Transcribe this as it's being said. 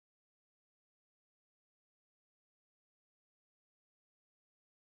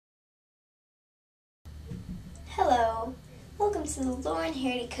Hello, welcome to the Lauren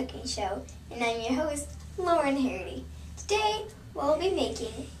Harity Cooking Show, and I'm your host, Lauren Harity. Today, we'll be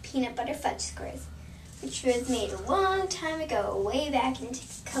making peanut butter fudge squares, which was made a long time ago, way back into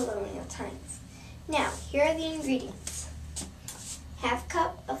colonial times. Now, here are the ingredients. Half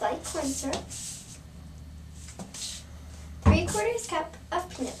cup of light corn syrup, 3/4 cup of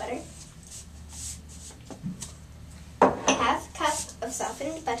peanut butter, half cup of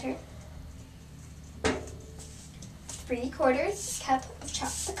softened butter, 3/4 cup of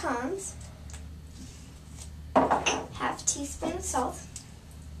chopped pecans, half teaspoon of salt,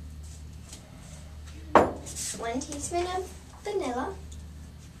 1 teaspoon of vanilla,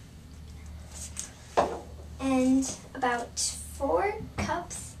 and about 4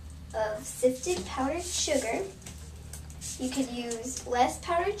 cups of sifted powdered sugar. You could use less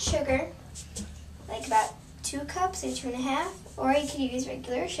powdered sugar, like about 2 cups or 2.5, or you could use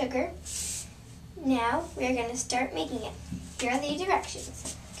regular sugar. Now we are going to start making it. Here are the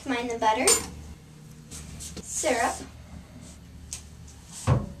directions. Combine the butter, syrup,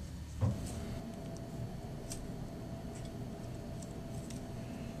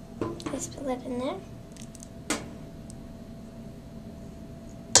 just put that in there.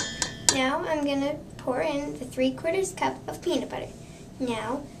 Now I'm going to pour in the 3/4 cup of peanut butter.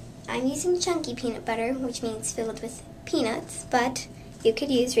 Now I'm using chunky peanut butter, which means filled with peanuts, but you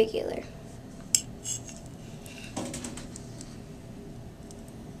could use regular.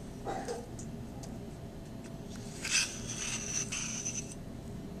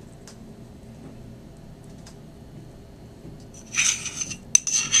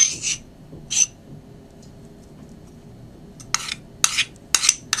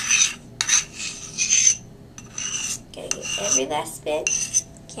 Gotta get every last bit.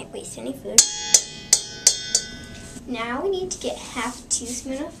 Can't waste any food. Now we need to get half a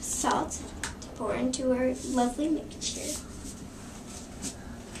teaspoon of salt to pour into our lovely mixture.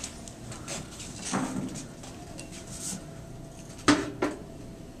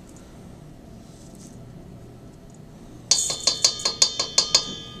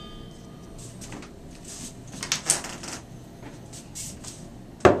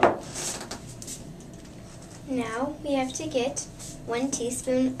 Now we have to get 1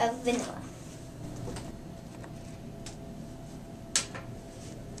 teaspoon of vanilla.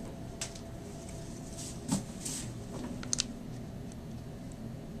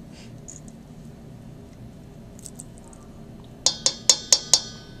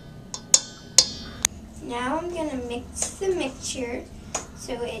 Now I'm going to mix the mixture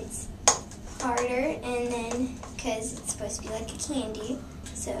so it's harder, and then because it's supposed to be like a candy,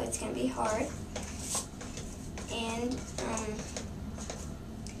 so it's going to be hard. And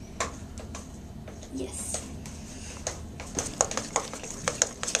yes.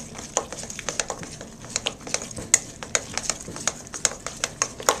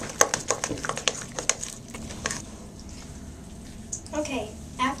 Okay,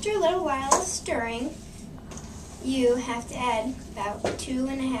 after a little while of stirring, you have to add about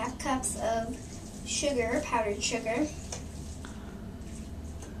 2.5 cups of sugar, powdered sugar.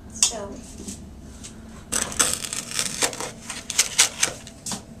 So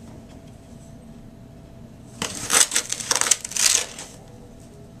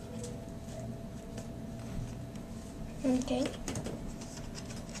okay,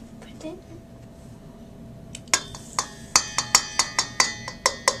 put it.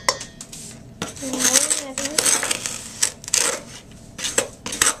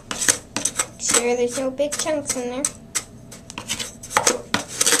 Make sure there's no big chunks in there.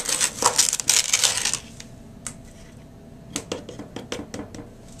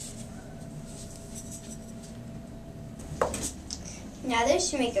 Now this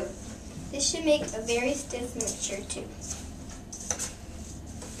should make a very stiff mixture too.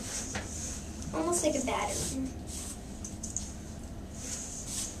 Almost like a batter.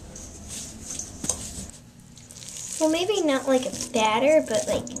 Well, maybe not like a batter, but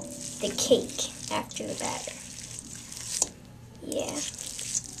like the cake after the batter. Yeah.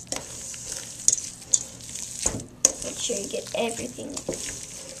 Make sure you get everything.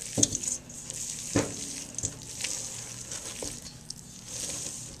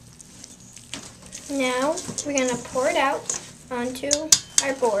 Now we're going to pour it out onto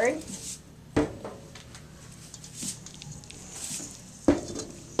our board.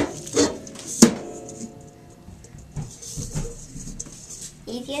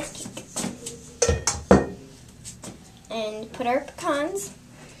 Easy as cake. And put our pecans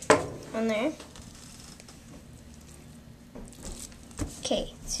on there.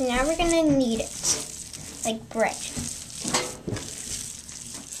 Okay, so now we're going to knead it like bread.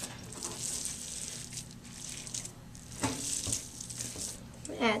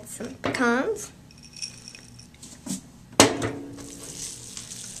 add some pecans.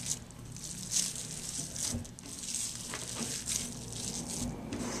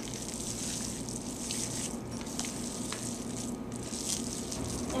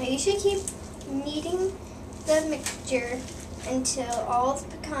 Now you should keep kneading the mixture until all the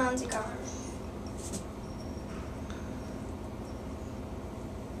pecans are gone.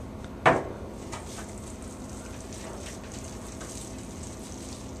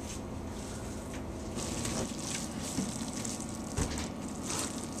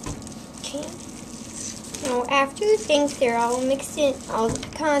 Okay. Now after the things they're all mixed in, all the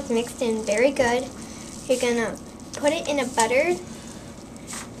pecans mixed in very good, you're gonna put it in a buttered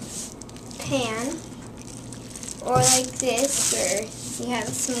pan, or like this where you have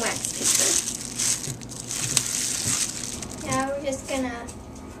some wax paper. Now we're just gonna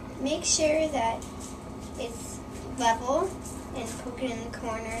make sure that it's level and poke it in the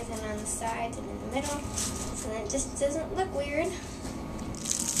corners and on the sides and in the middle so that it just doesn't look weird.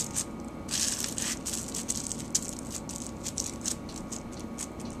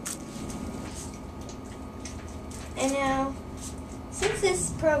 And now, since this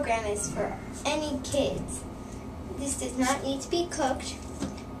program is for any kids, this does not need to be cooked,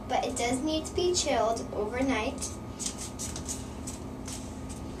 but it does need to be chilled overnight.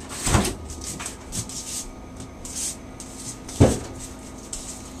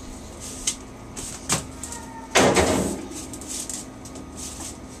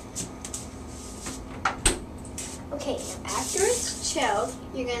 Okay, after it's chilled,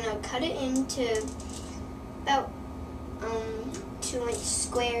 you're gonna cut it into about 2-inch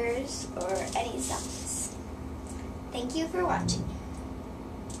squares or any size. Thank you for watching.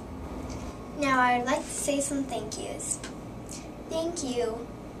 Now I'd like to say some thank yous. Thank you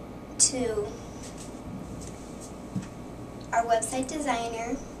to our website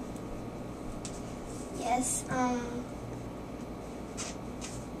designer. Yes,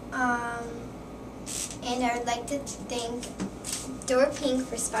 and I would like to thank Doorpink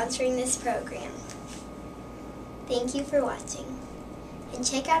for sponsoring this program. Thank you for watching. And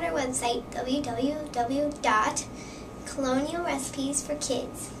check out our website,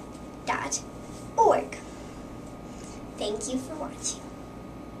 www.colonialrecipesforkids.org. Thank you for watching.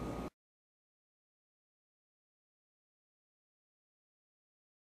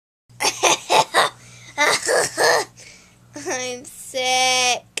 I'm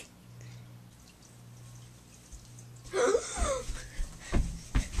sick.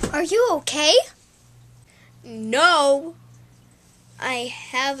 Are you okay? No. I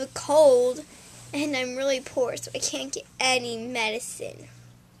have a cold and I'm really poor, so I can't get any medicine.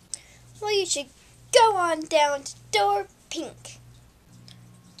 Well, you should go on down to Doorpink.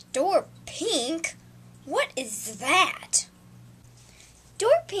 Doorpink? What is that?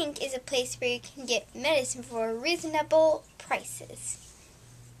 Doorpink is a place where you can get medicine for reasonable prices.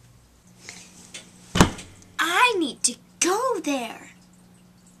 I need to go there.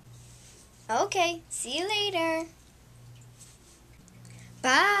 Okay, see you later.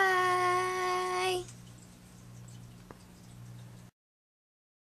 Bye.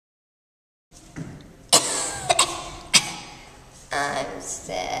 I'm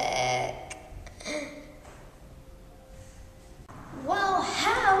sick. Well,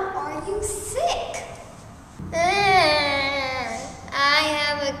 how are you sick? I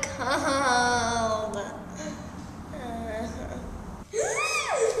have a cold.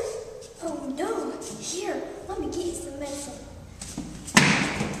 Oh no, here, let me get you some medicine.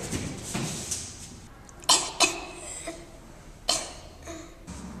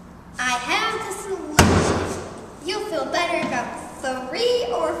 I have the solution. You'll feel better in about 3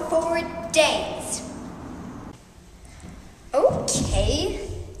 or 4 days. Okay,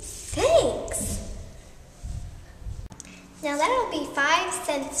 thanks. Now that'll be 5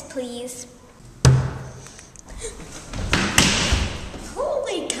 cents, please.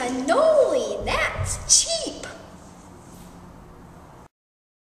 Holy cannoli, that's cheap.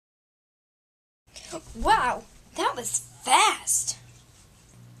 Wow, that was fast.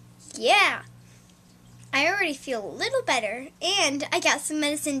 Yeah, I already feel a little better, and I got some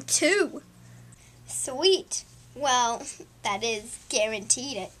medicine too. Sweet. Well, that is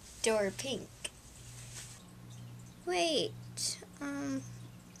guaranteed at Doorpink. Wait, who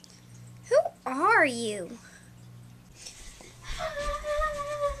are you?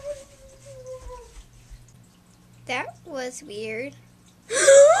 That was weird.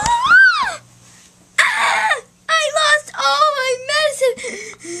 I lost all my medicine.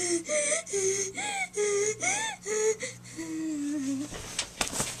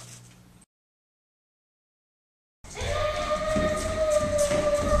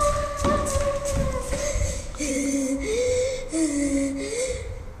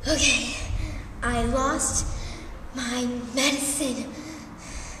 Okay, I lost my medicine.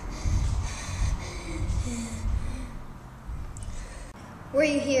 Were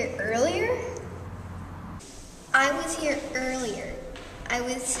you here earlier? I was here earlier. I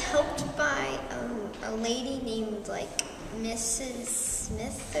was helped by a lady named Mrs.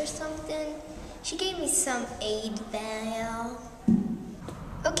 Smith or something. She gave me some aid bell.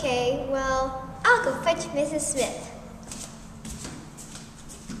 Okay, well, I'll go fetch Mrs. Smith.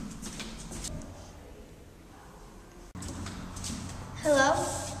 Hello?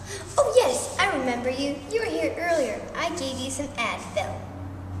 Oh yes, I remember you. You were here earlier. I gave you some Advil.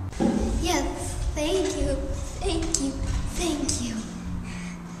 Yes, thank you, thank you, thank you.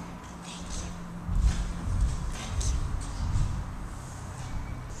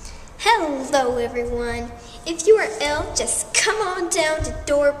 Hello everyone. If you are ill, just come on down to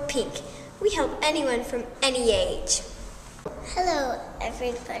Doorpink. We help anyone from any age. Hello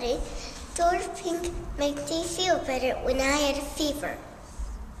everybody. Doorpink makes me feel better when I had a fever.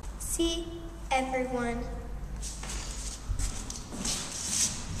 See everyone.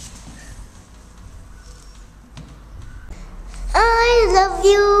 I love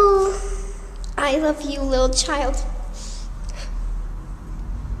you. I love you, little child.